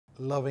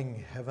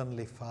Loving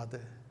Heavenly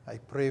Father, I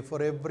pray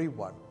for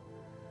everyone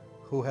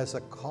who has a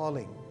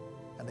calling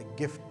and a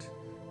gift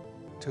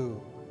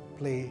to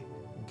play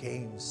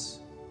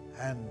games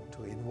and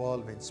to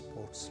involve in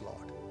sports,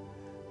 Lord.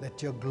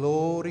 Let your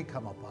glory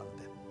come upon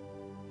them.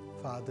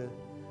 Father,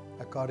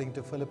 according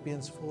to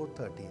Philippians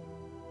 4:13,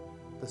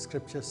 the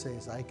scripture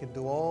says, I can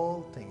do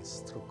all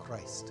things through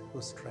Christ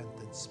who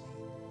strengthens me.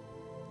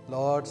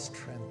 Lord,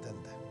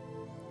 strengthen them.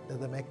 Let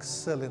them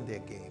excel in their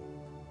game,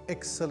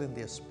 excel in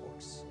their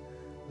sports.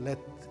 Let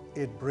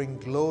it bring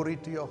glory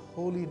to your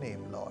holy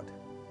name, Lord.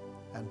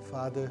 And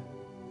Father,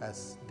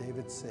 as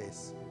David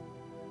says,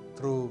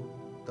 through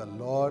the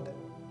Lord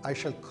I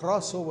shall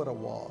cross over a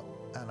wall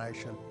and I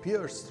shall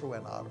pierce through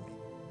an army.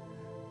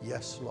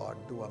 Yes, Lord,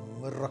 do a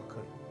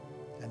miracle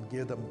and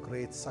give them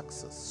great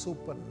success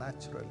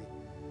supernaturally,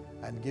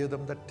 and give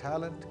them the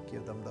talent,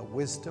 give them the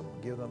wisdom,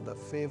 give them the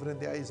favor in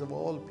the eyes of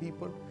all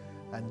people,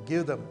 and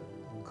give them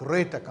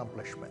great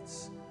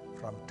accomplishments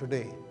from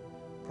today.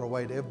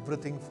 Provide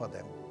everything for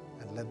them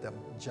and let them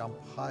jump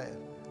higher,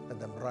 let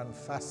them run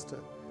faster,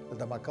 let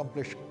them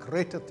accomplish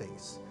greater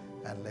things,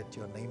 and let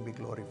your name be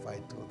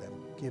glorified through them.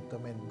 Keep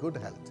them in good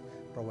health.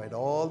 Provide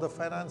all the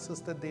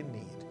finances that they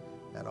need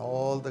and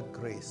all the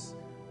grace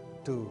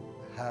to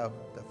have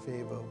the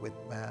favor with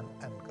man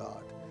and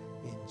God.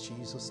 In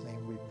Jesus'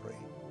 name we pray.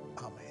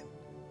 Amen.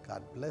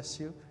 God bless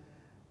you.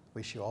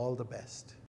 Wish you all the best.